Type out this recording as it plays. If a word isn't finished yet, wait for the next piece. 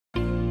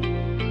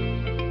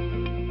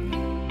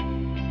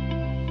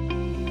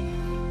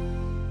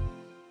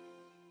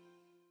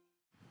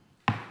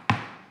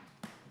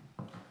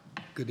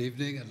Good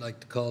evening. I'd like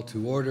to call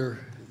to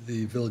order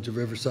the Village of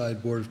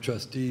Riverside Board of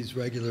Trustees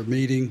regular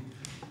meeting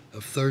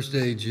of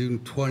Thursday, June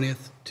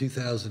 20th,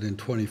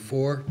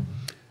 2024.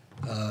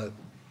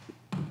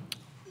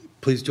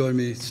 Please join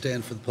me,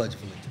 stand for the Pledge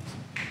of Allegiance.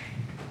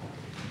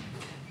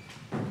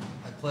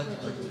 I pledge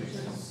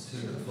allegiance to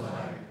the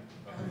flag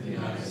of the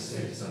United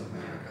States of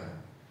America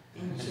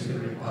and to the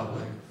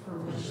republic for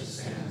which it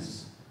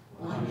stands,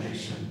 one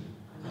nation,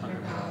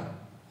 under God,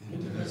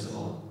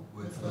 indivisible,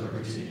 with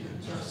liberty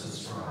and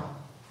justice for all.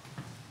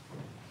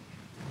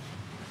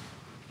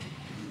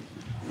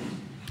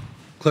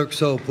 Clerk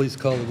Soule, please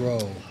call the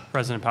roll.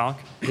 President Pollock.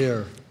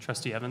 Here.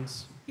 Trustee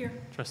Evans. Here.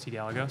 Trustee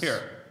Gallegos.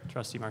 Here.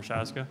 Trustee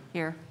Marshazga.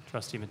 Here.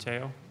 Trustee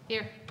Mateo.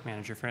 Here.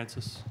 Manager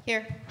Francis.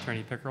 Here.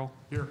 Attorney Pickerel.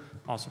 Here.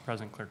 Also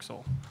present Clerk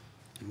Soule.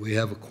 We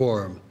have a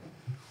quorum.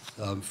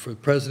 For the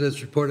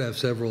President's report, I have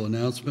several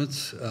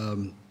announcements.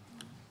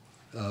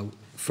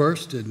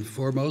 First and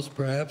foremost,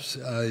 perhaps,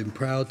 I am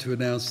proud to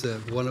announce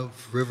that one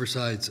of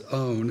Riverside's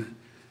own,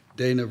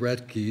 Dana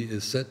Retke,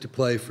 is set to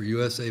play for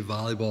USA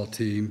volleyball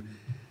team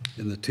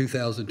in the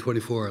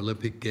 2024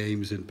 Olympic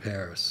Games in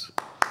Paris.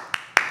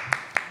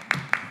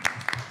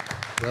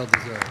 Well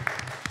deserved.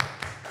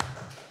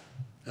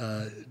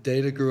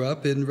 Dana grew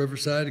up in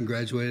Riverside and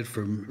graduated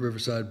from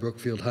Riverside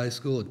Brookfield High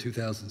School in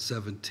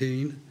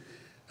 2017.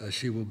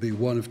 She will be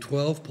one of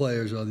 12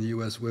 players on the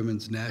U.S.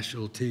 women's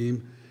national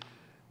team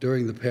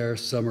during the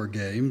Paris Summer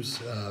Games.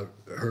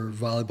 Her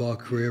volleyball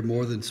career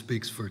more than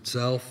speaks for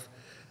itself,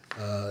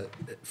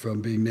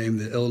 from being named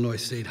the Illinois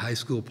State High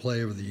School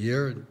Player of the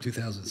Year in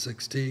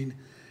 2016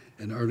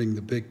 and earning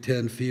the Big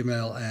Ten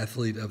Female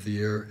Athlete of the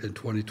Year in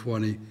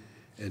 2020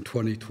 and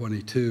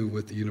 2022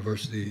 with the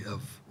University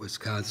of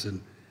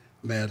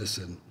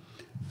Wisconsin-Madison.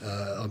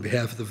 On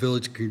behalf of the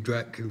village,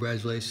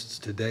 congratulations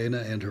to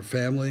Dana and her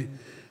family,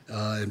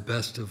 and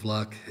best of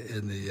luck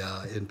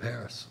in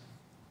Paris.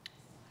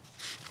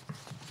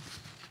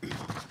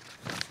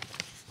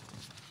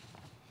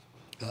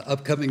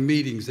 Upcoming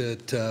meetings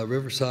at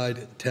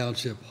Riverside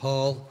Township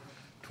Hall,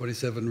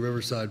 27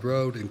 Riverside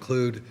Road,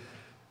 include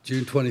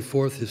June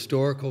 24th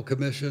Historical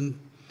Commission,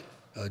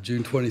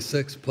 June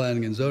 26th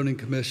Planning and Zoning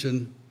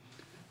Commission,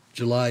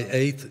 July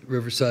 8th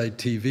Riverside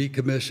TV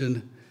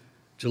Commission,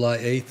 July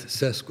 8th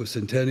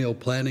Sesquicentennial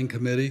Planning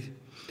Committee,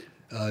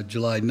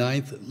 July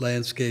 9th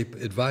Landscape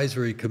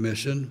Advisory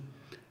Commission,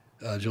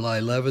 July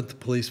 11th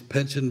Police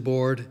Pension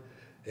Board,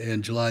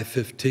 and July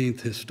 15th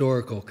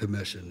Historical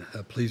Commission.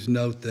 Please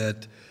note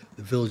that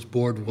the Village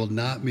Board will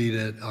not meet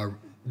at our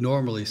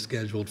normally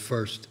scheduled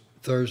first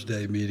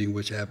Thursday meeting,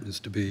 which happens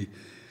to be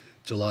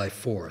July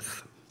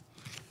 4th.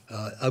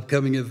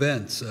 Upcoming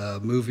events,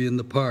 Movie in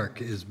the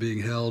Park is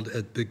being held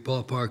at Big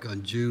Ballpark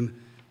on June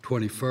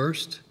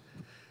 21st.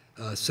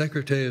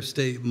 Secretary of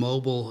State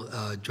Mobile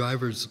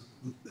Driver's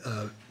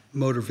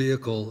Motor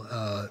Vehicle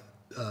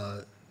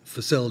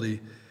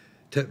Facility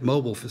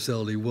mobile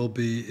facility will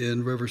be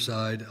in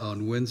Riverside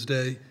on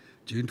Wednesday,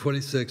 June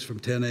 26th from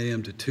 10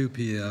 a.m. to 2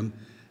 p.m.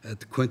 at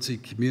the Quincy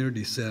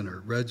Community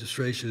Center.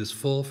 Registration is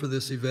full for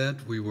this event.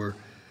 We were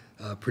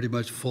pretty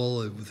much full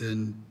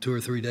within 2 or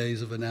 3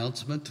 days of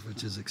announcement,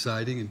 which is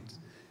exciting and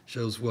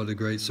shows what a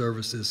great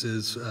service this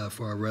is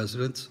for our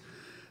residents.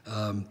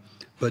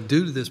 But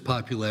due to this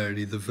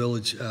popularity, the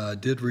village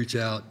did reach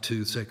out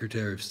to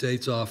Secretary of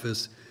State's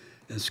office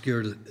and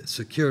secured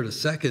a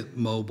second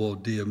mobile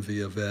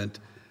DMV event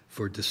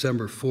for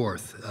December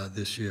 4th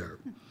this year.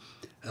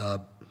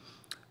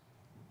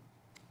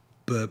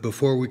 But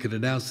before we could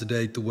announce the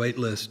date, the wait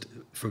list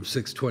from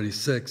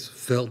 626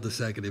 filled the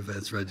second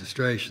event's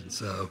registration.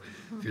 So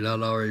if you're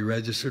not already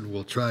registered,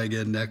 we'll try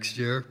again next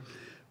year.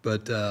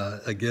 But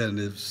again,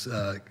 it's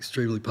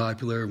extremely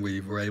popular, and we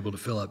were able to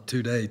fill up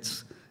 2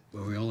 dates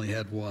when we only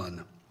had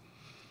one.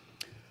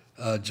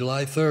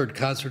 July 3rd,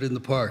 Concert in the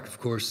Park. Of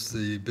course,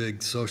 the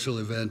big social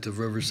event of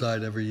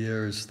Riverside every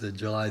year is the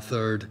July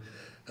 3rd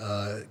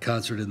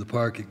Concert in the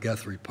Park at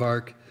Guthrie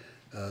Park.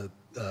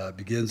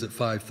 Begins at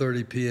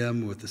 5:30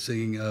 p.m. with the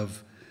singing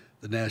of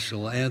the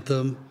national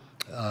anthem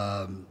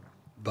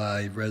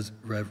by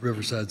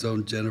Riverside's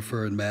own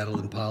Jennifer and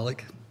Madeline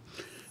Pollock,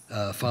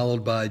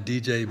 followed by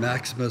DJ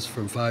Maximus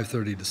from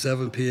 5:30 to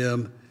 7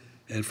 p.m.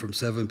 and from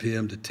 7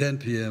 p.m. to 10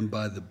 p.m.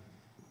 by the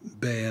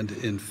band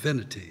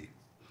Infinity.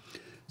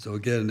 So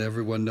again,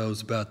 everyone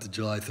knows about the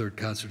July 3rd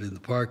Concert in the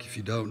Park. If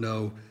you don't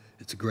know,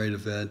 it's a great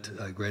event,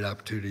 a great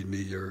opportunity to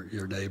meet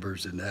your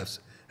neighbors and have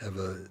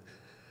a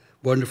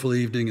wonderful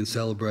evening and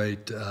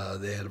celebrate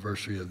the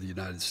anniversary of the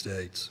United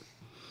States.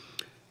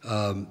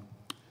 Then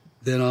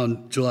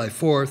on July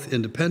 4th,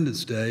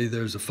 Independence Day,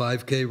 there's a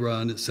 5K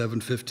run at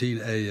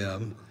 7:15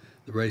 a.m.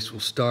 The race will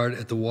start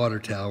at the Water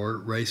Tower.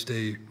 Race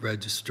day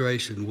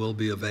registration will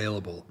be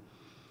available.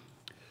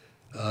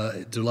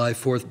 July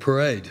 4th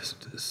parade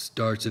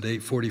starts at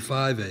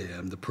 8:45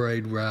 a.m. The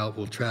parade route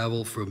will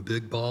travel from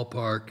Big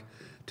Ballpark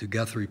to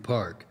Guthrie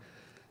Park.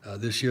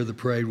 This year, the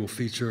parade will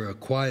feature a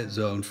quiet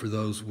zone for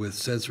those with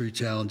sensory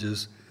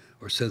challenges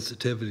or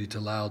sensitivity to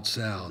loud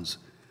sounds.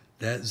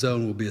 That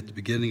zone will be at the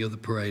beginning of the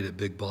parade at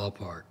Big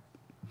Ballpark.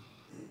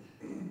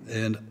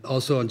 And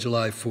also on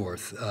July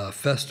 4th,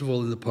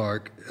 Festival in the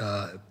Park,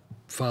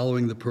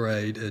 following the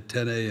parade at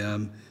 10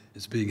 a.m.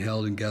 is being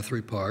held in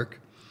Guthrie Park.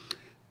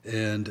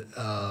 And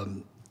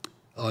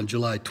on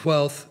July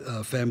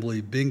 12th,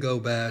 Family Bingo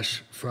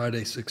Bash,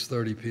 Friday,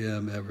 6:30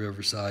 p.m. at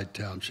Riverside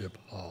Township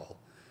Hall.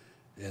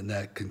 And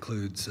that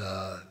concludes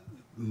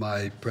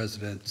my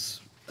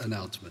president's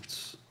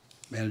announcements.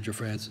 Manager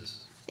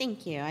Francis.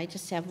 Thank you. I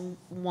just have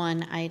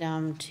one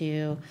item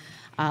to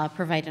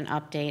provide an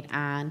update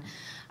on.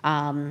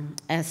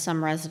 As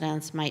some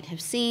residents might have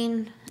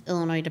seen,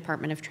 Illinois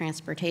Department of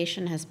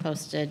Transportation has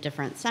posted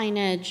different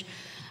signage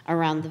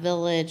around the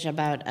village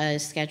about a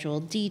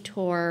scheduled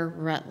detour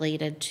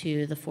related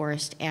to the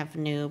Forest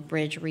Avenue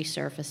Bridge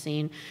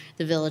resurfacing.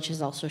 The village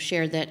has also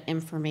shared that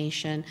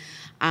information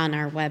on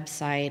our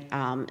website.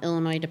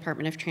 Illinois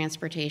Department of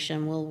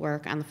Transportation will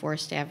work on the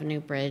Forest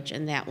Avenue Bridge,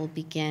 and that will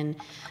begin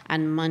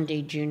on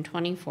Monday, June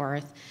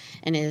 24th,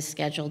 and is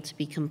scheduled to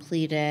be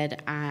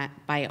completed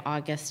by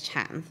August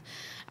 10th.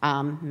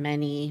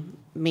 Many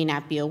may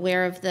not be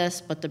aware of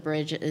this, but the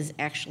bridge is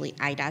actually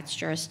IDOT's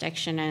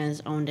jurisdiction and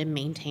is owned and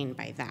maintained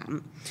by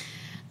them.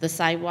 The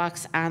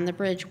sidewalks on the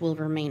bridge will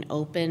remain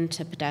open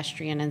to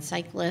pedestrian and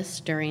cyclists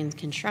during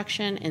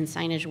construction, and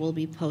signage will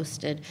be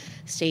posted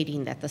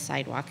stating that the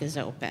sidewalk is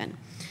open.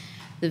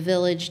 The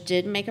village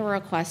did make a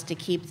request to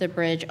keep the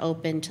bridge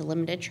open to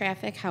limited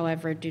traffic.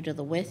 However, due to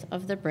the width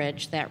of the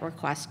bridge, that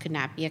request could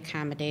not be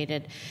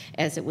accommodated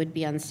as it would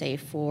be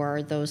unsafe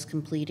for those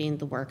completing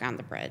the work on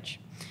the bridge.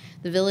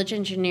 The village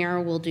engineer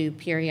will do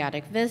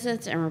periodic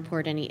visits and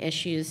report any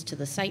issues to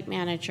the site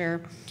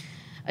manager.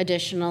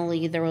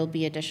 Additionally, there will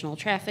be additional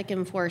traffic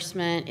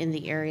enforcement in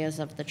the areas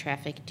of the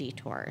traffic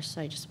detours.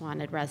 So I just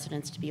wanted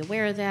residents to be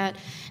aware of that.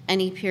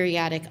 Any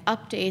periodic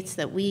updates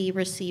that we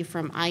receive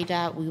from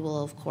IDOT, we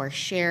will of course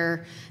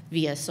share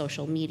via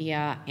social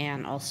media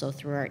and also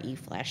through our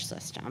e-flash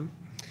system.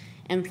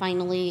 And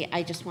finally,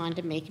 I just wanted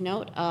to make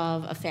note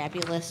of a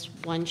fabulous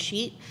one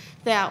sheet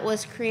that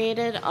was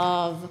created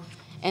of,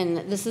 and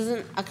this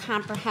isn't a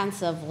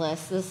comprehensive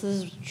list, this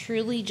is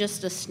truly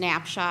just a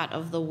snapshot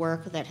of the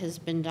work that has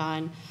been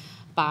done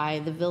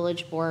by the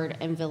village board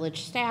and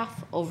village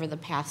staff over the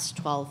past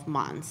 12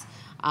 months.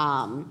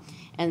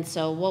 And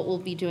so what we'll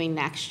be doing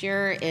next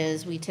year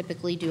is we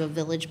typically do a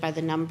village by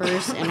the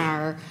numbers in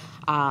our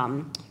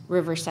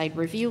Riverside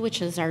Review,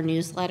 which is our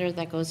newsletter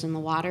that goes in the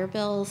water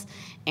bills.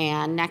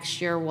 And next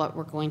year what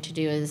we're going to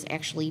do is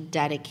actually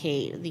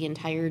dedicate the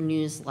entire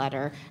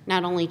newsletter,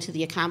 not only to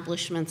the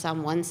accomplishments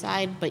on one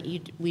side, but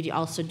we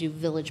also do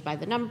village by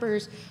the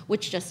numbers,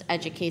 which just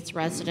educates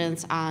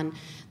residents on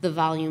the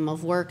volume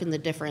of work and the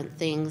different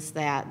things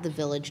that the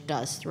village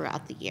does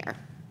throughout the year.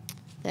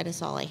 That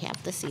is all I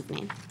have this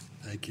evening.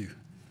 Thank you.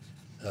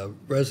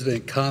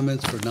 Resident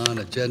comments for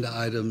non-agenda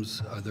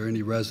items. Are there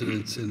any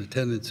residents in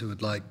attendance who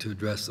would like to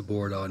address the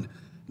board on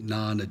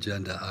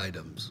non-agenda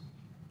items?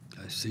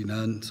 I see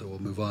none, so we'll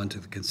move on to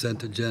the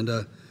consent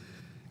agenda.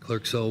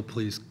 Clerk Soul,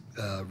 please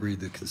read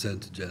the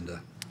consent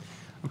agenda.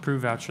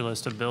 Approve voucher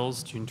list of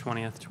bills, June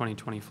 20th,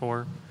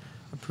 2024.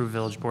 Approve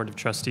Village Board of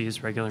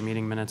Trustees regular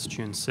meeting minutes,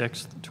 June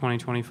 6th,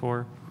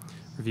 2024.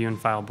 Review and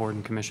file board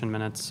and commission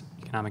minutes,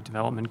 Economic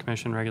Development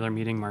Commission regular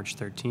meeting, March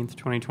 13th,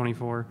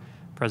 2024.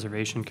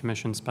 Preservation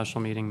Commission special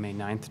meeting, May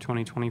 9th,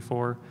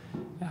 2024.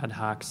 Ad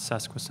hoc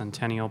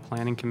Sesquicentennial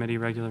Planning Committee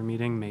regular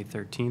meeting, May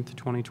 13th,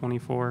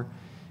 2024.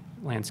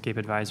 Landscape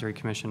Advisory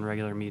Commission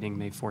regular meeting,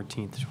 May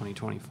 14th,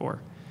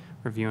 2024.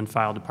 Review and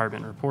file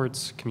department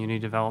reports, Community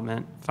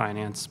Development,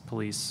 Finance,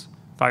 Police,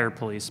 Fire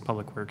Police,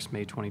 Public Works,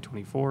 May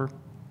 2024.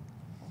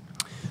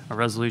 A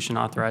resolution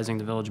authorizing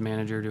the village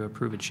manager to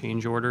approve a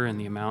change order in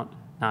the amount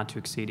not to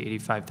exceed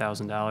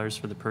 $85,000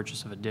 for the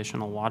purchase of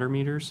additional water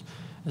meters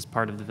as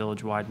part of the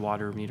village-wide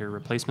water meter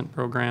replacement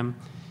program,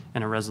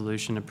 and a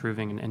resolution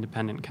approving an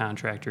independent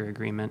contractor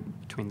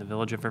agreement between the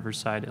Village of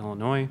Riverside,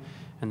 Illinois,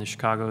 and the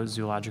Chicago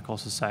Zoological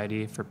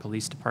Society for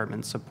police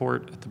department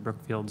support at the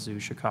Brookfield Zoo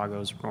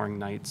Chicago's Roaring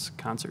Nights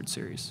concert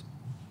series.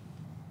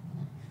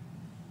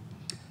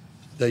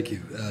 Thank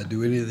you.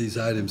 Do any of these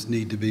items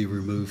need to be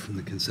removed from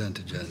the consent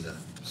agenda?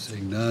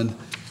 Seeing none,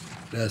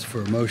 I'd ask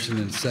for a motion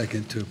and a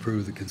second to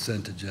approve the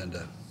consent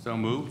agenda. So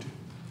moved.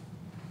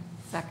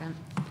 Second.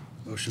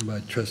 Motion by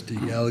Trustee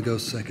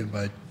Gallegos, second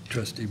by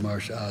Trustee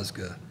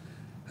Marsh-Osga.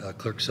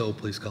 Clerk Soul,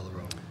 please call the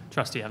roll.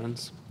 Trustee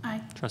Evans?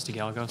 Aye. Trustee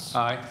Gallegos?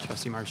 Aye.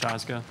 Trustee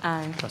Marsh-Osga?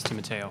 Aye. Trustee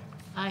Mateo?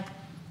 Aye.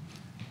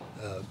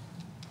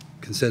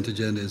 Consent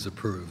agenda is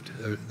approved.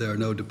 There are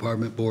no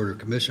department, board, or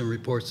commission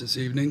reports this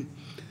evening.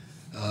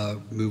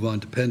 Move on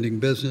to pending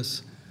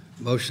business.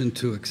 Motion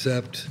to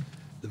accept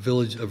the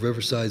Village of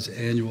Riverside's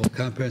annual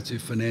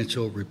comprehensive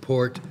financial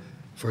report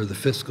for the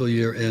fiscal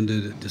year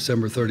ended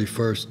December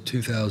 31st,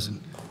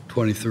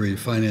 2023.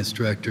 Finance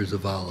Director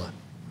Zavala.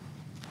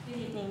 Good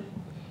evening.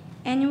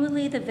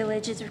 Annually, the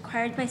village is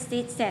required by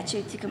state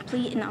statute to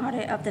complete an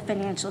audit of the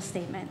financial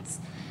statements.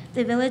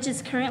 The village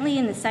is currently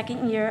in the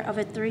second year of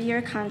a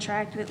 3-year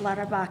contract with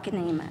Lauterbach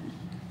and Amen.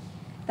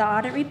 The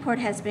audit report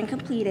has been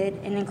completed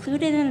and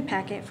included in the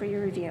packet for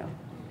your review.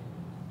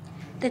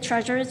 The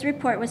Treasurer's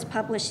report was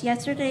published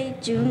yesterday,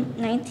 June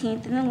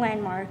 19th in the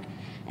Landmark,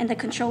 and the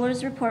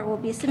Controller's report will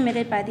be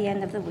submitted by the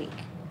end of the week.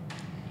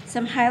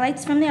 Some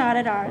highlights from the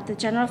audit are the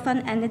general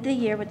fund ended the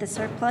year with a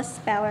surplus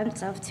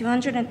balance of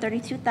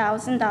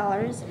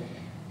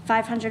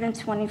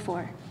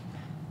 $232,524.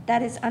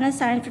 That is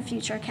unassigned for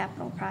future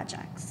capital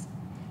projects.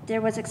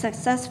 There was a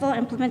successful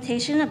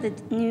implementation of the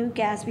new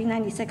GASB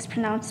 96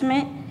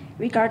 pronouncement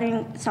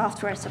regarding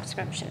software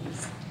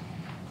subscriptions.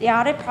 The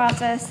audit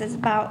process is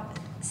about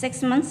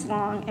 6 months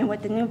long, and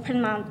with the new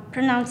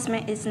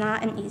pronouncement is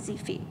not an easy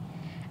feat.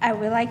 I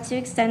would like to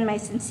extend my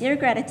sincere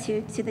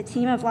gratitude to the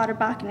team of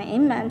Lauterbach and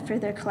Amen for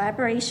their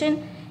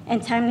collaboration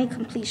and timely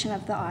completion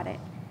of the audit.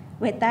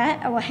 With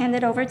that, I will hand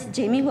it over to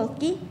Jamie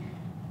Wilkie,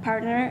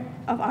 Partner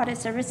of Audit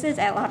Services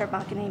at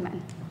Lauterbach and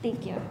Amen.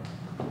 Thank you.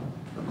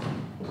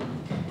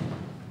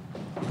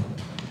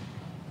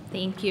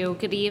 Thank you.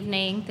 Good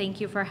evening.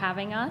 Thank you for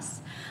having us.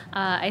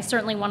 I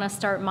certainly want to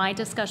start my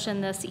discussion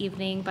this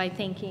evening by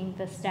thanking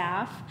the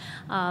staff.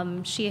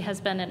 She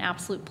has been an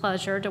absolute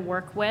pleasure to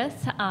work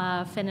with,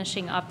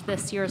 finishing up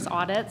this year's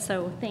audit.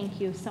 So thank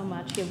you so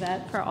much,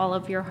 Yvette, for all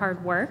of your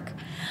hard work.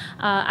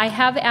 I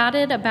have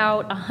added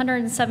about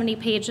 170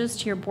 pages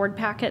to your board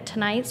packet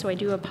tonight, so I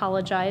do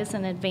apologize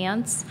in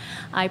advance.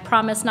 I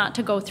promise not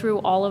to go through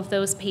all of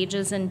those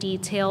pages in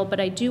detail, but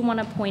I do want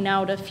to point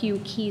out a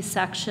few key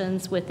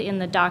sections within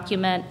the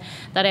document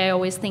that I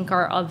always think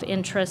are of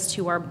interest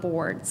to our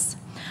boards.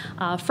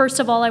 First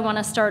of all, I want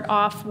to start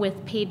off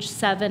with page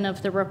 7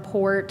 of the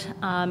report,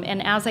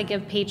 and as I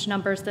give page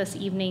numbers this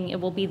evening, it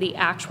will be the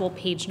actual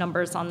page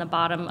numbers on the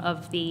bottom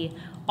of the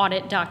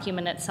audit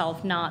document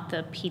itself, not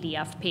the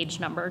PDF page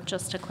number,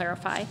 just to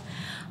clarify.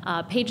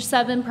 Page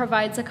 7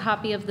 provides a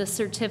copy of the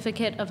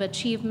Certificate of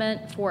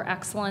Achievement for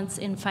Excellence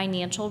in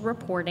Financial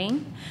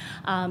Reporting.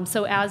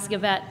 So as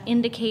Yvette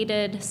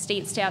indicated,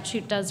 state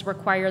statute does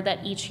require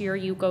that each year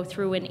you go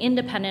through an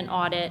independent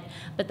audit,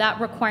 but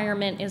that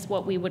requirement is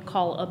what we would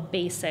call a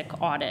basic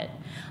audit.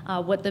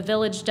 What the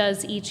village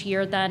does each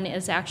year then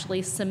is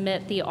actually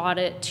submit the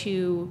audit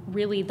to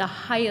really the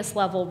highest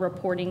level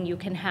reporting you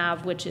can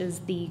have, which is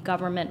the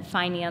Government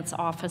Finance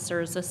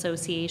Officers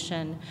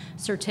Association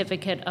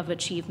Certificate of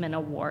Achievement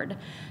Award.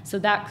 So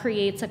that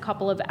creates a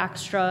couple of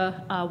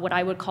extra, what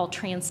I would call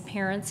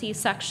transparency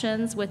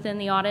sections within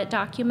the audit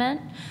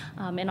document,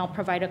 and I'll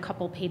provide a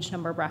couple page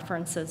number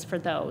references for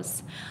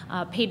those.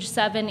 Page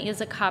 7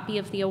 is a copy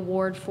of the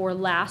award for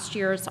last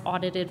year's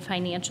audited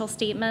financial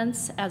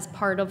statements. As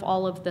part of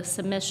all of the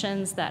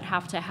submissions that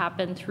have to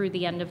happen through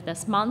the end of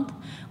this month,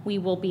 we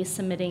will be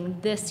submitting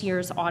this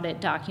year's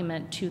audit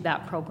document to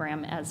that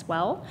program as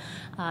well,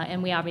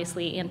 and we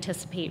obviously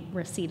anticipate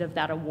receipt of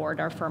that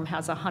award. Our firm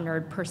has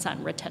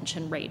 100%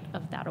 retention rate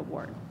of that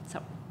award.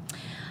 So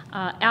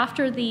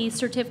after the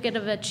Certificate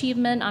of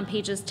Achievement on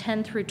pages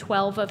 10 through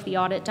 12 of the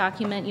audit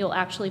document, you'll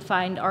actually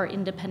find our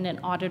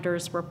independent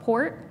auditor's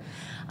report.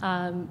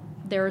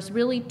 There's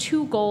really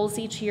 2 goals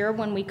each year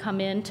when we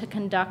come in to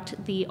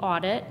conduct the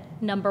audit.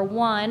 Number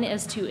 1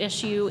 is to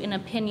issue an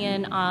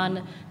opinion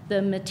on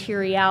the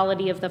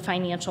materiality of the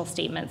financial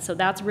statement. So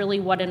that's really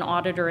what an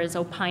auditor is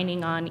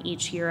opining on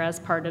each year as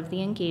part of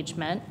the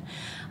engagement.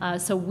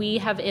 So we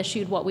have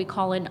issued what we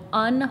call an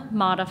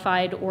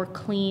unmodified or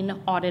clean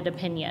audit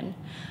opinion.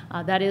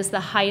 That is the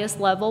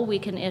highest level we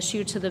can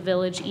issue to the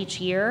village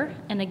each year.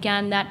 And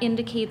again, that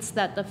indicates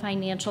that the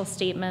financial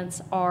statements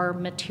are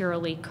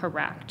materially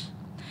correct.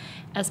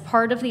 As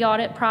part of the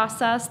audit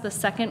process, the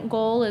second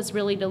goal is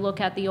really to look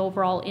at the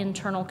overall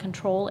internal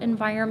control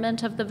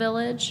environment of the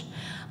village.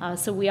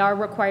 So we are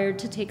required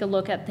to take a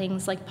look at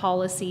things like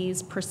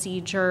policies,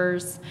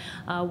 procedures.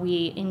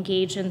 We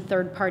engage in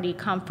third-party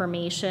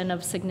confirmation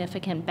of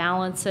significant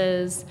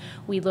balances.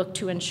 We look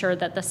to ensure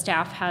that the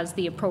staff has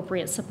the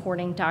appropriate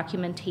supporting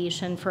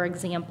documentation, for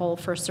example,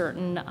 for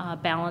certain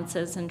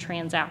balances and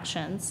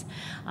transactions.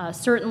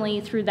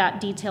 Certainly through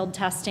that detailed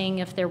testing,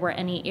 if there were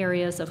any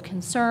areas of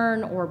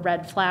concern or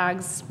red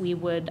flags, we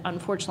would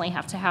unfortunately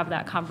have to have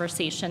that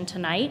conversation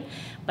tonight,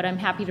 but I'm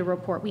happy to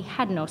report we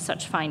had no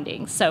such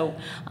findings. So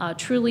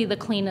truly the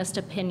cleanest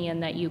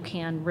opinion that you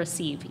can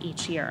receive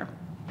each year.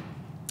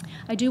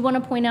 I do want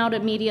to point out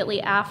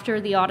immediately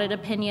after the audit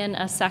opinion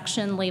a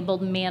section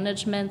labeled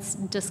Management's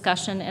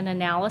Discussion and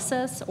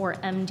Analysis, or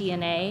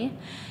MD&A.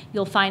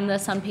 You'll find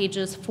this on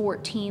pages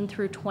 14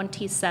 through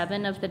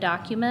 27 of the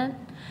document.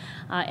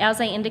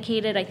 As I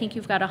indicated, I think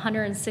you've got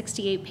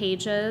 168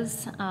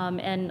 pages,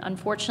 and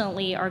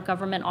unfortunately our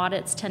government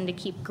audits tend to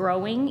keep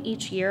growing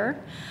each year.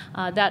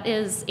 That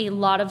is a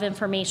lot of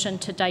information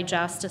to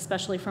digest,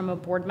 especially from a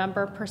board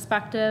member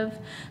perspective.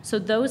 So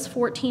those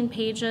 14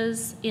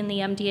 pages in the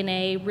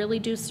MD&A really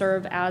do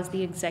serve as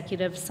the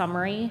executive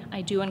summary.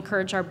 I do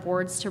encourage our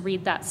boards to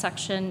read that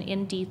section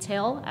in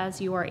detail as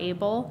you are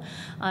able.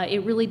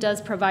 It really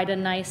does provide a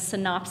nice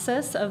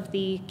synopsis of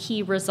the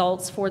key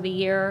results for the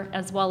year,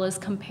 as well as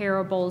comparables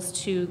comparables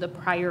to the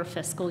prior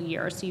fiscal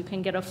year. So you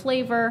can get a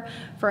flavor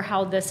for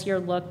how this year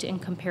looked in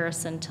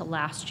comparison to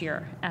last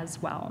year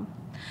as well.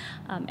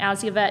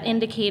 As Yvette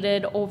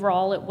indicated,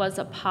 overall it was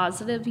a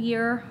positive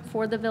year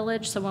for the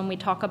village. So when we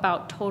talk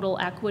about total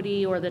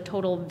equity or the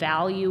total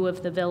value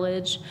of the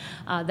village,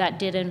 that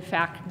did in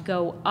fact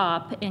go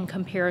up in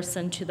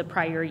comparison to the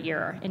prior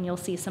year. And you'll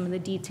see some of the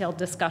detailed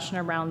discussion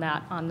around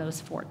that on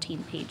those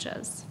 14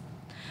 pages.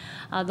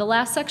 The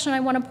last section I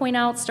want to point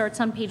out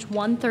starts on page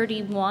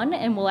 131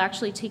 and will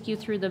actually take you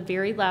through the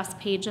very last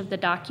page of the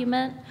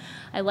document.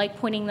 I like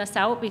pointing this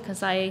out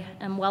because I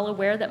am well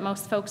aware that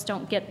most folks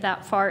don't get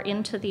that far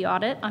into the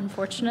audit,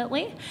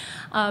 unfortunately.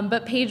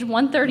 But page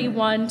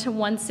 131 to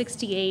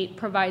 168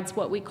 provides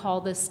what we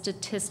call the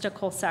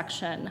statistical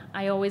section.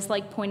 I always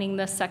like pointing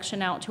this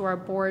section out to our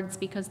boards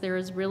because there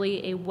is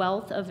really a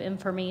wealth of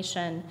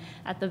information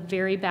at the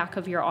very back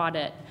of your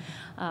audit.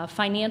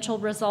 Financial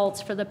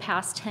results for the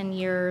past 10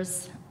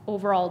 years,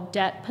 overall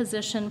debt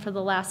position for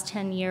the last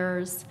 10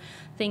 years,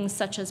 things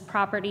such as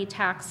property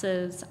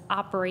taxes,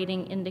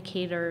 operating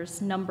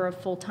indicators, number of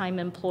full-time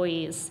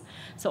employees.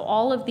 So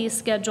all of these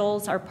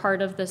schedules are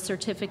part of the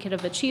Certificate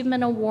of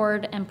Achievement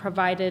Award and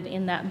provided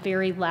in that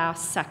very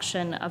last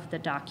section of the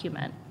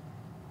document.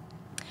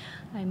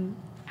 I'm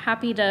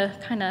happy to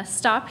kind of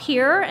stop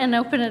here and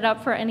open it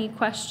up for any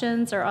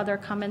questions or other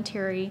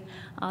commentary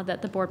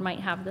that the board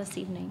might have this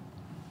evening.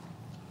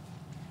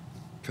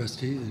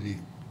 Trustees, any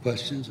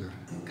questions or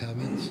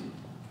comments?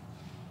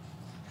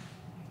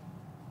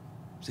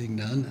 Seeing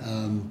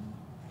none,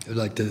 I'd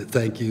like to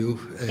thank you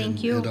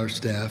and our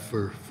staff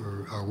for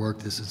our work.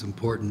 This is an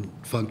important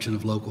function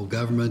of local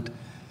government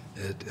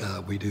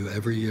that we do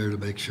every year to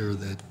make sure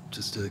that,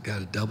 just to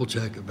kind of double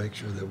check and make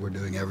sure that we're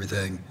doing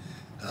everything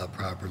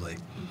properly.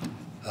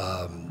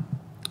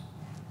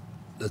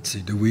 Let's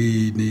see, do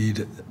we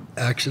need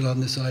action on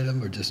this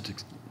item or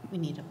just? We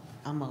need a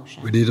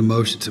motion. We need a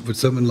motion. Would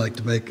someone like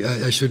to make,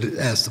 I should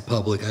ask the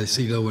public. I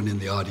see no one in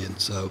the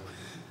audience, so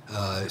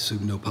I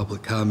assume no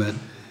public comment.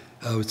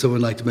 Would someone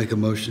like to make a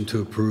motion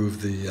to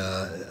approve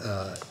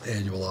the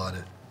annual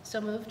audit? So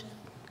moved.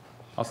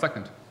 I'll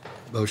second.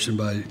 Motion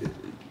by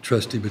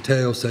Trustee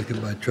Mateo, second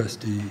by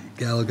Trustee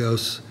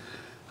Gallegos.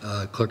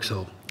 Clerk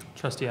Sol.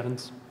 Trustee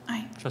Evans?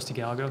 Aye. Trustee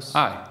Gallegos?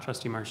 Aye.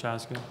 Trustee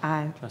Marshazga?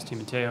 Aye. Trustee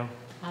Mateo?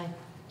 Aye.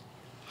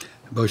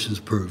 Motion's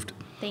approved.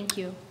 Thank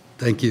you.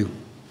 Thank you.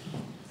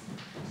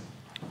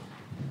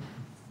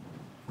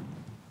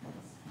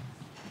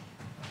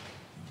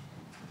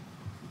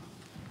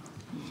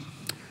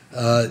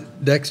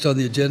 Next on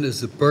the agenda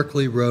is the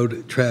Berkeley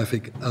Road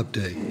traffic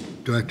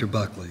update. Director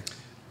Buckley.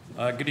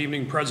 Good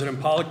evening, President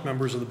Pollock,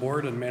 members of the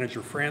board, and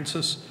Manager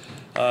Francis.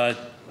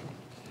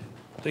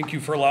 Thank you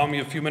for allowing me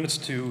a few minutes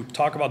to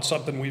talk about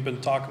something we've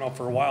been talking about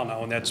for a while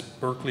now, and that's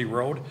Berkeley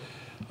Road.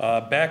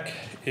 Back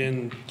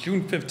in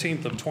June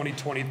 15th of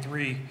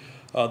 2023,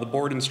 the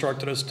board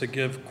instructed us to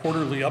give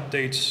quarterly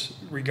updates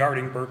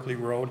regarding Berkeley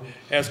Road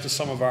as to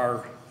some of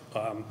our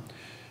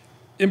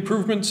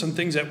improvements and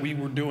things that we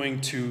were doing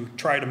to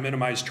try to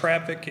minimize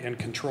traffic and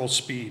control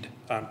speed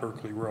on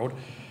Berkeley Road.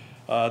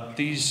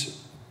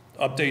 These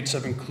updates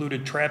have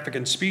included traffic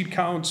and speed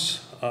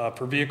counts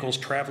for vehicles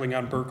traveling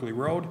on Berkeley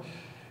Road.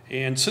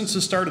 And since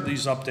the start of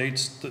these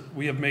updates,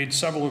 we have made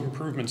several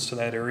improvements to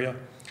that area,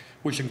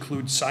 which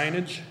include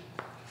signage,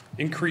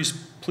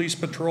 increased police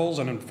patrols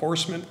and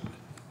enforcement,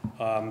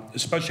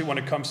 especially when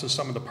it comes to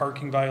some of the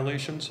parking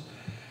violations.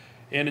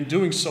 And in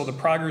doing so, the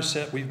progress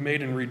that we've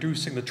made in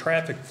reducing the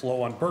traffic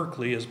flow on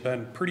Berkeley has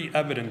been pretty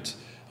evident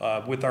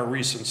with our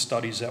recent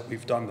studies that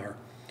we've done there.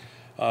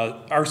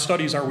 Our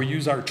studies are, we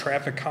use our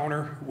traffic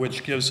counter,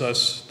 which gives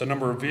us the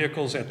number of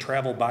vehicles that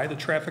travel by the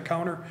traffic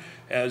counter,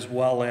 as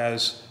well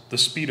as the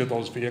speed of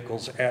those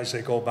vehicles as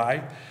they go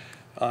by.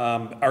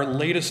 Our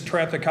latest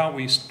traffic count,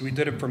 we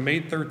did it from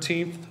May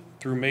 13th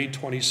through May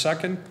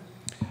 22nd.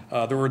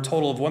 There were a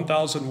total of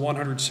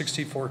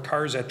 1,164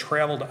 cars that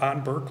traveled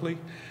on Berkeley.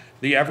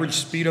 The average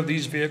speed of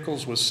these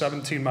vehicles was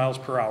 17 miles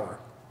per hour.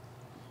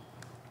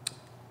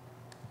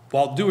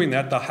 While doing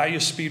that, the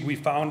highest speed we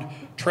found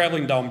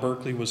traveling down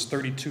Berkeley was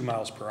 32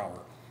 miles per hour.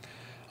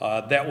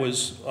 That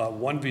was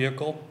one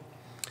vehicle.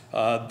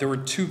 There were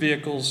two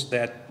vehicles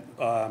that,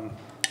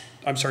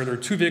 there were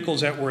two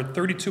vehicles that were at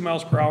 32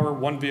 miles per hour,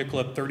 one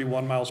vehicle at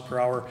 31 miles per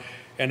hour.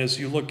 And as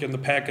you look in the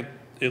packet,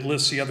 it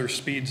lists the other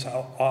speeds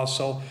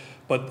also.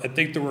 But I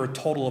think there were a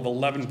total of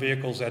 11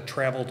 vehicles that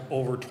traveled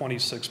over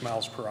 26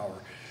 miles per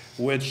hour,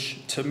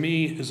 which to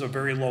me is a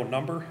very low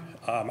number.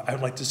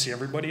 I'd like to see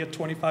everybody at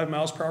 25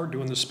 miles per hour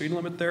doing the speed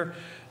limit there.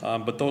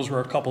 But those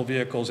were a couple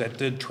vehicles that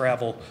did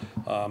travel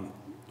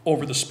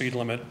over the speed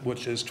limit,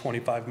 which is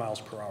 25 miles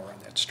per hour on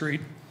that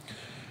street.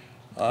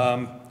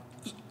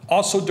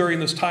 Also during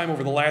this time,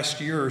 over the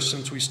last year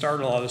since we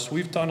started all this,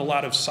 we've done a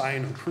lot of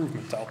sign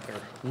improvement out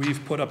there.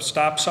 We've put up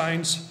stop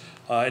signs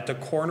at the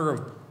corner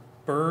of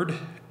Bird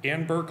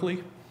and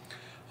Berkeley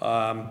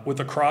with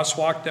a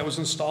crosswalk that was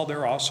installed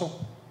there also.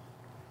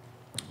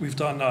 We've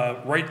done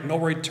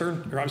right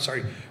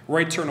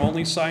turn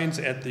only signs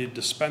at the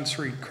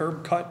dispensary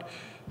curb cut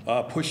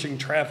pushing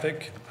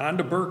traffic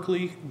onto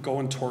Berkeley,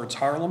 going towards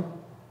Harlem.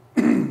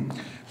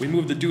 We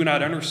moved the do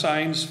not enter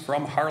signs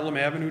from Harlem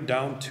Avenue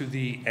down to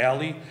the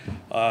alley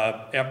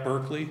at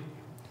Berkeley.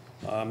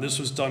 This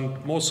was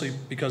done mostly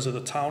because of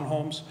the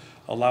townhomes,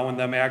 allowing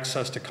them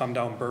access to come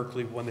down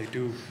Berkeley when they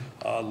do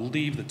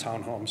leave the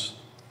townhomes.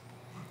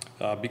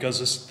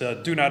 Because the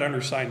do not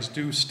enter signs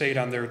do state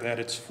on there that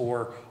it's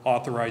for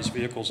authorized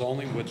vehicles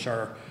only, which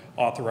are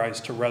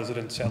authorized to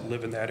residents that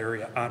live in that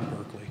area on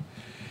Berkeley.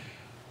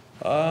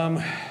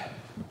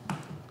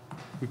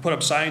 We put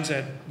up signs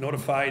that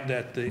notified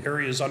that the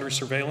area is under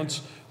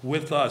surveillance.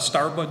 With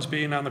Starbucks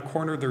being on the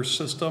corner, their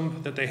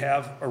system that they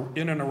have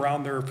in and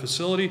around their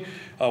facility,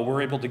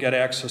 we're able to get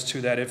access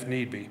to that if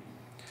need be.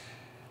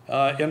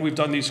 And we've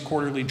done these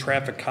quarterly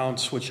traffic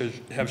counts, which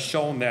have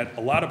shown that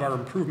a lot of our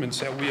improvements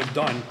that we have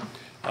done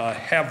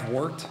have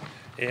worked,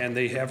 and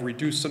they have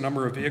reduced the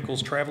number of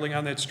vehicles traveling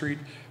on that street,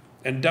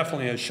 and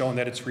definitely has shown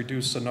that it's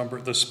reduced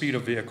the speed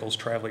of vehicles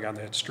traveling on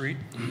that street.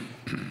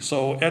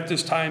 So at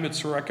this time,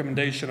 it's a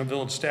recommendation of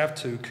village staff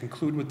to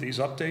conclude with these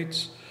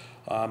updates.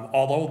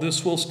 Although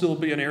this will still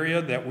be an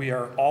area that we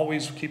are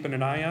always keeping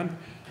an eye on,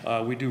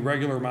 we do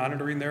regular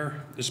monitoring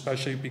there,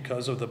 especially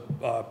because of the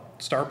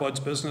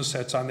Starbucks business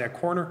that's on that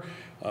corner.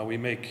 We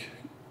make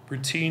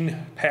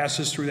routine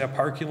passes through that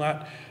parking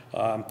lot,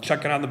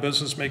 checking on the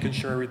business, making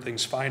sure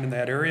everything's fine in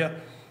that area.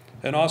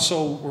 And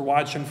also, we're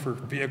watching for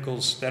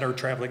vehicles that are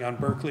traveling on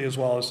Berkeley, as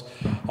well as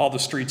all the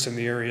streets in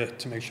the area,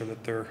 to make sure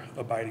that they're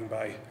abiding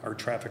by our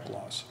traffic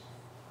laws.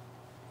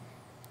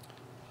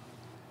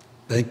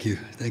 Thank you.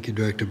 Thank you,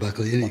 Director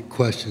Buckley. Any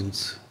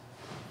questions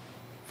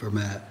for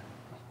Matt?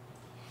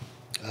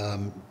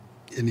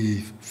 Any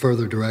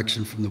further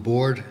direction from the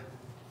board?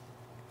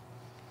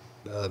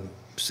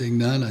 Seeing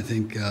none, I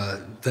think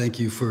thank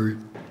you for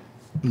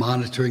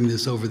monitoring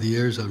this over the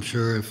years. I'm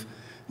sure if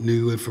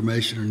new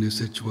information or new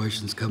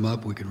situations come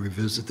up, we can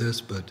revisit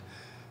this, but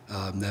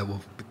that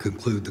will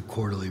conclude the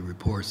quarterly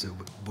reports that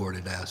the board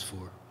had asked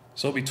for.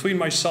 So between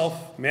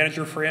myself,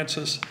 Manager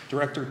Francis,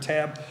 Director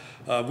Tab,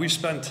 we've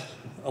spent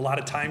a lot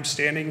of time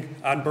standing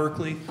on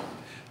Berkeley,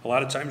 a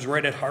lot of times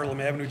right at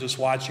Harlem Avenue, just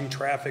watching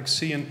traffic,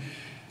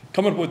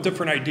 coming up with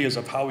different ideas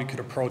of how we could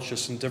approach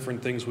this and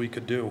different things we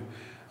could do.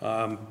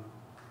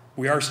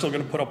 We are still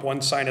going to put up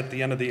one sign at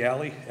the end of the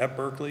alley at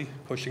Berkeley,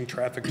 pushing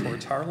traffic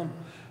towards Harlem.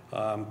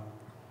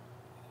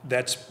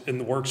 That's in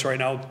the works right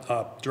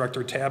now.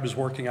 Director Tab is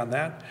working on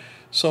that.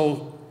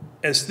 So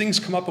as things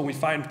come up and we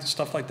find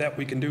stuff like that,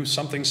 we can do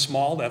something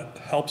small that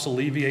helps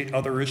alleviate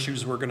other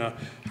issues. We're going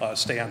to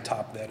stay on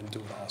top of that and do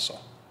it also.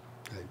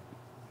 Great.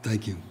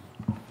 Thank you.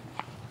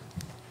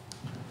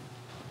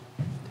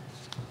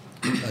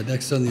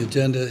 Next on the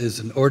agenda is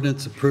an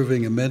ordinance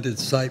approving amended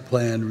site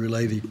plan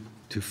relating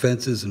to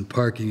fences and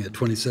parking at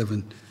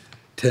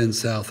 2710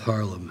 South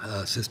Harlem.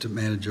 Assistant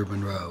Manager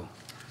Monroe.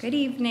 Good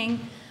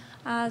evening.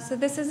 So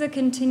this is a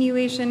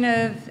continuation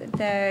of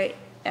the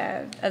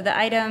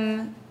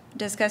item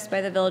discussed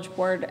by the village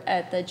board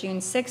at the June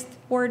 6th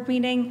board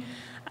meeting.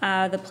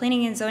 The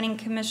Planning and Zoning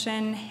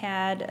Commission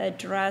had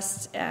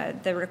addressed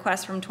the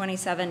request from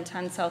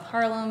 2710 South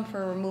Harlem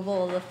for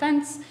removal of the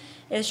fence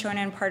is shown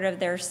in part of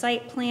their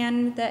site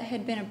plan that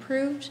had been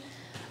approved.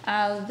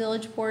 The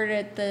village board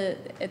at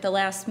the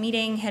last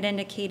meeting had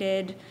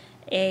indicated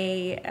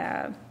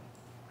that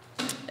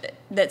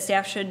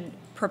staff should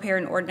prepare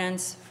an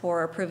ordinance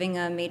for approving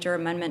a major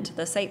amendment to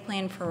the site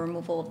plan for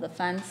removal of the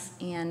fence,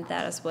 and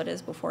that is what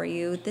is before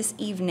you this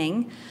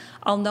evening.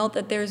 I'll note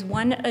that there's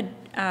one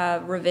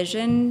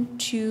revision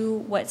to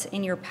what's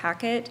in your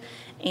packet,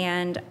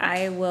 and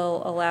I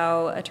will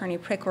allow Attorney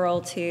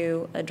Pickrell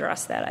to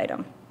address that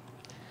item.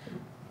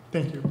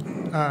 Thank you.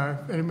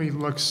 If anybody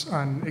looks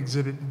on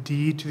Exhibit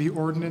D to the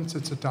ordinance,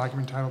 it's a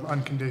document titled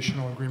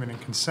Unconditional Agreement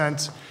and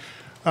Consent.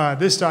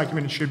 This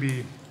document should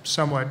be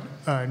somewhat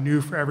new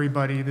for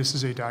everybody. This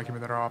is a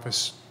document that our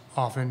office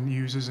often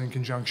uses in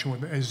conjunction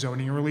with a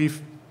zoning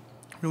relief.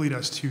 It really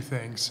does two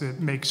things.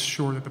 It makes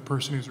sure that the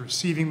person who's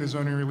receiving the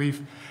zoning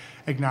relief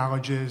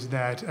acknowledges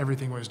that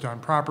everything was done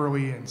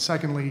properly, and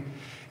secondly,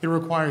 it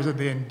requires that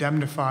they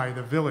indemnify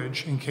the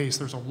village in case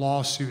there's a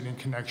lawsuit in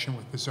connection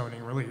with the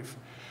zoning relief.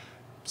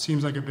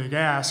 Seems like a big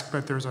ask,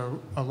 but there's a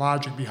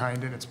logic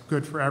behind it. It's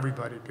good for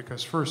everybody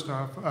because first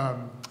off,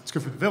 it's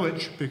good for the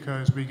village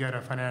because we get a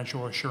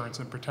financial assurance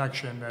and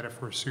protection that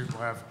if we're sued,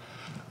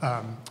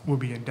 we'll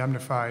be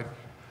indemnified.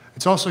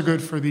 It's also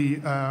good for the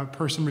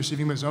person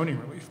receiving the zoning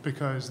relief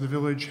because the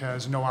village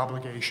has no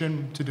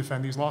obligation to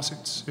defend these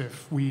lawsuits.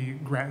 If we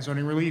grant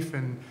zoning relief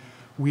and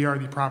we are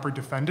the proper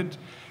defendant,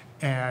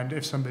 and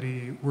if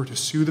somebody were to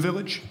sue the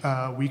village,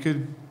 we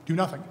could do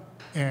nothing.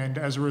 And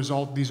as a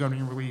result, the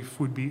zoning relief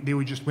they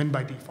would just win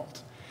by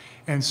default.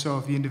 And so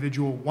if the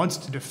individual wants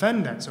to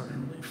defend that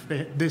zoning relief,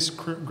 this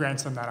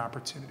grants them that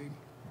opportunity.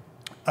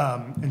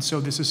 And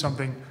so this is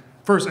something,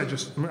 first,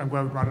 I'm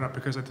glad we brought it up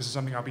because this is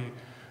something I'll be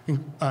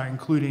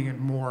including in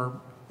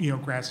more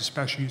grants of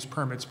special use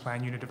permits,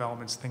 plan unit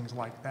developments, things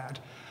like that.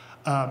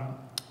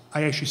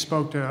 I actually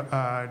spoke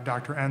to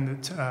Dr. N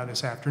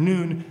this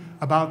afternoon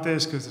about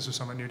this because this was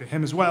somewhat new to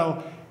him as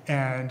well.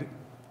 And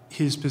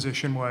his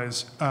position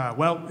was,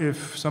 well,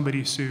 if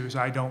somebody sues,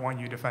 I don't want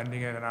you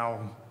defending it, and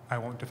I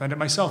won't defend it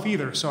myself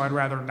either. So I'd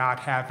rather not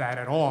have that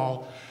at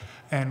all.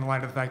 And in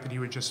light of the fact that he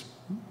would just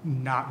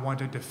not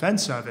want a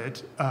defense of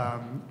it,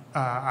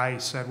 I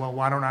said, well,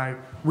 why don't I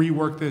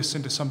rework this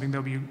into something that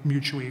will be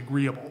mutually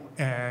agreeable?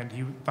 And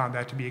he found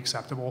that to be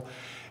acceptable.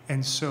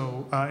 And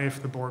so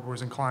if the board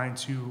was inclined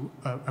to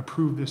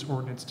approve this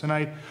ordinance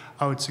tonight,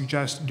 I would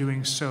suggest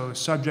doing so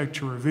subject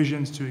to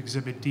revisions to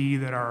Exhibit D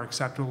that are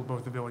acceptable to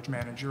both the village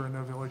manager and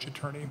the village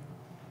attorney.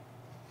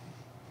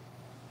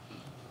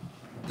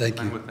 Thank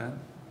you. With that.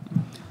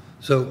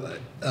 So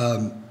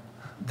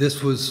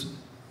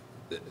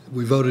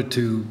we voted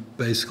to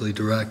basically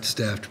direct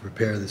staff to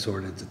prepare this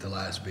ordinance at the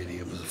last meeting.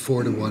 It was a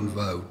 4-to-1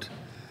 vote.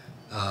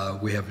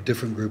 We have a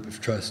different group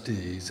of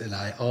trustees, and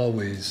I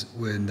always,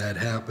 when that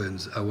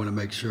happens, I want to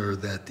make sure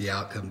that the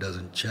outcome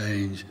doesn't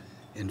change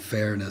in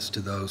fairness to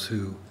those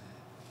who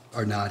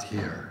are not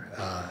here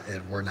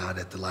and were not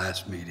at the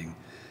last meeting.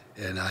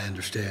 And I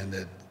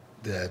understand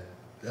that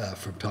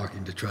from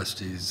talking to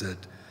trustees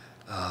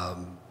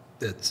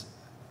that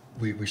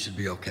we should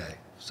be okay.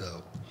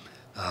 So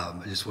I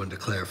just wanted to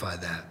clarify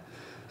that.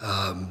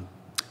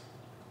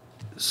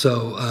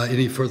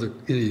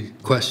 Any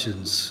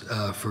questions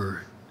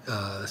for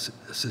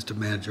Assistant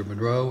Manager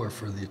Monroe or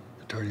for the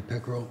Attorney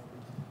Pickrell?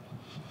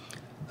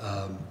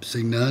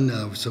 Seeing none,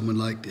 would someone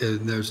like,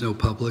 and there's no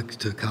public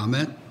to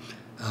comment,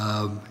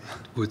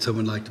 would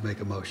someone like to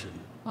make a motion?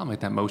 I'll make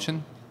that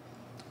motion.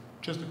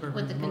 Just to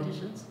clarify. With the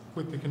conditions?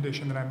 With the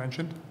condition that I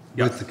mentioned.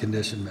 With the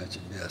condition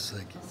mentioned, yes,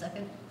 thank you.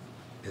 Second.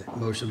 Okay,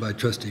 motion by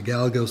Trustee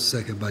Gallegos,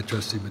 second by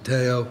Trustee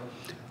Mateo.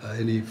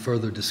 Any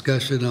further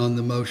discussion on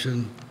the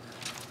motion?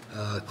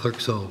 Clerk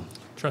Sol.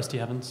 Trustee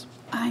Evans?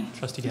 Aye.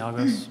 Trustee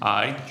Gallegos?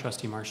 Aye.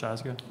 Trustee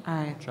Marshazga?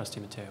 Aye.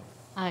 Trustee Mateo?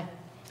 Aye.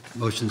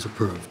 Motion's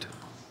approved.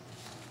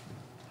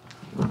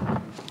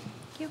 Thank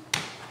you.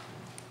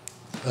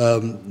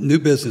 New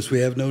business, we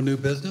have no new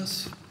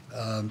business.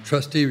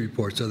 Trustee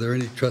reports, are there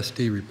any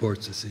trustee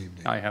reports this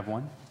evening? I have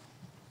one.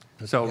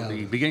 So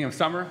the beginning of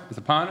summer is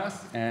upon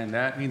us, and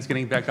that means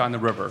getting back on the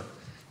river.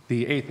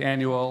 The 8th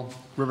annual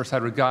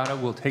Riverside Regatta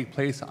will take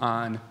place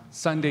on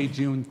Sunday,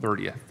 June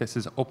 30th. This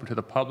is open to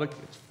the public.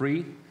 It's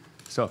free.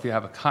 So if you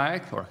have a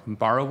kayak or can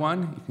borrow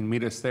one, you can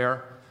meet us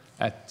there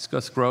at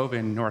Scutz Grove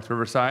in North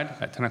Riverside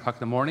at 10 o'clock in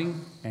the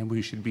morning, and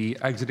we should be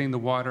exiting the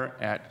water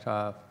at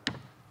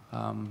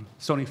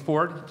Stony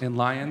Ford in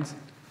Lyons,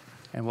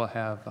 and we'll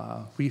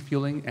have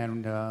refueling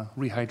and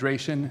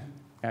rehydration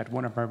at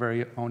one of our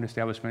very own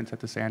establishments at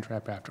the Sand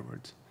Trap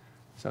afterwards.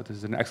 So this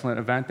is an excellent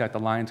event that the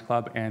Lions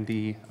Club and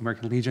the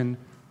American Legion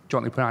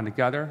jointly put on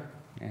together,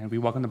 and we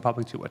welcome the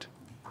public to it.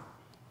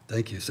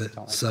 Thank you.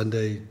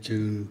 Sunday,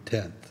 June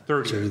 10th.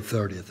 30th. June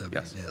 30th, I mean,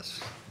 Yes. yes.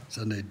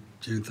 Sunday,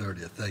 June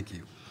 30th, thank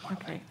you.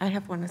 Okay, I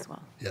have one as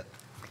well. Yeah.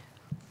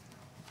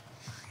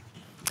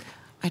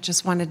 I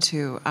just wanted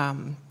to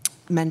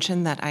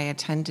mention that I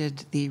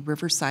attended the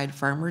Riverside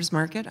Farmers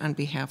Market on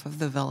behalf of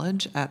the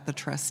village at the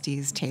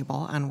trustees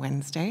table on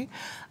Wednesday.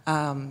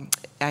 I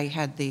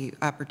had the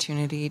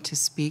opportunity to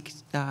speak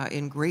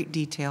in great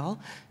detail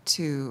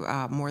to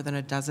more than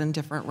a dozen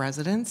different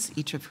residents,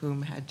 each of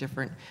whom had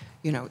different,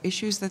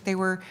 issues that they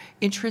were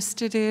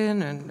interested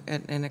in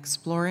and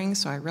exploring.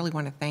 So I really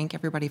want to thank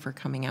everybody for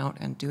coming out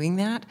and doing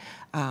that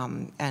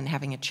and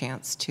having a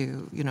chance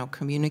to,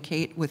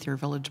 communicate with your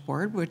village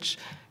board, which,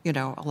 a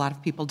lot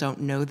of people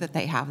don't know that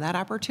they have that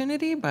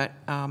opportunity, but,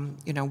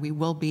 we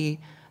will be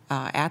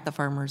at the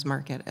farmers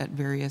market at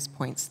various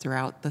points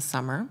throughout the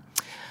summer.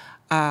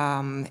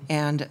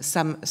 And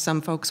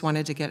some folks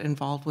wanted to get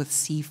involved with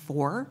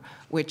C4,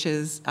 which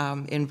is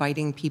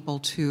inviting people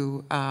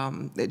to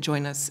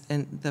join us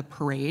in the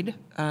parade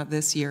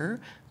this year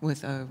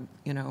with a,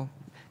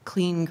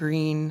 clean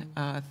green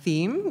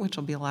theme, which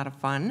will be a lot of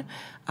fun.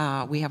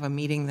 We have a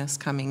meeting this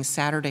coming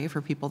Saturday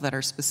for people that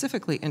are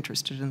specifically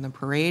interested in the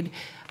parade,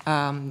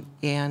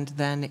 and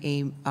then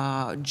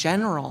a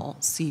general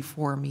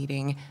C4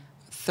 meeting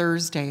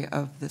Thursday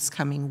of this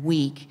coming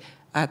week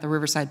at the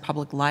Riverside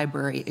Public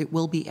Library. It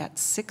will be at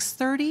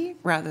 6:30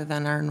 rather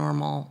than our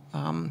normal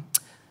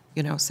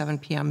 7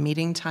 p.m.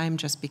 meeting time,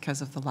 just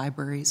because of the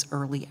library's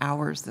early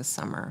hours this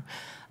summer.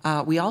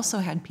 We also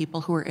had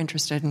people who were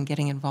interested in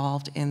getting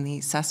involved in the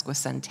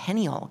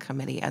Sesquicentennial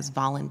Committee as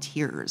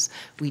volunteers.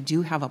 We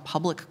do have a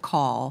public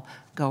call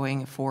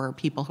going for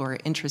people who are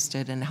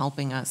interested in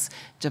helping us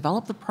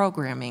develop the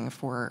programming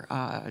for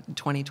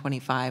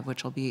 2025,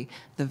 which will be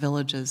the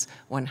village's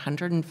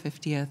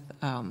 150th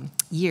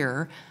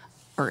year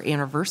or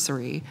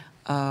anniversary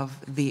of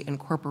the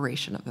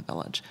incorporation of the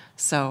village.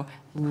 So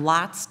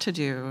lots to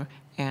do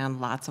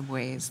and lots of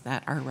ways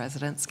that our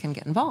residents can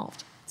get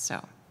involved.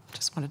 So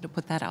just wanted to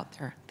put that out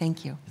there.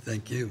 Thank you.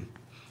 Thank you.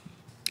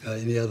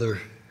 Any other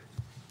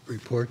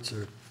reports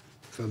or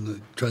from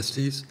the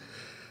trustees?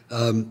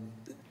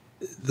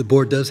 The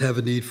board does have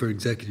a need for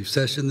executive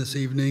session this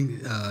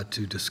evening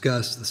to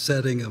discuss the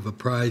setting of a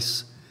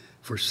price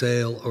for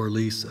sale or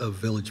lease of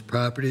village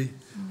property.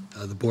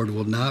 The board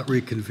will not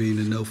reconvene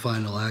and no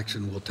final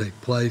action will take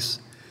place.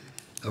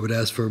 I would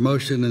ask for a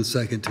motion and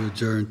second to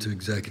adjourn to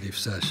executive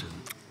session.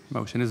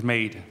 Motion is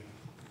made.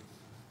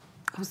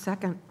 Oh,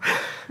 second.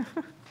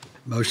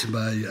 Motion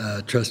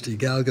by trustee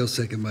Galgo,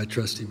 second by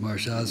trustee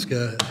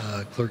Marshaga.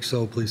 Clerk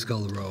Sol, please call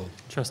the roll.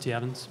 Trustee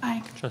Evans?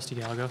 Aye. Trustee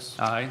Galagos?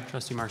 Aye.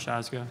 Trustee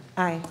Marshaga?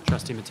 Aye.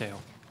 Trustee Mateo?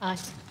 Aye.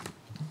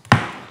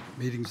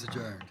 Meeting's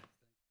adjourned.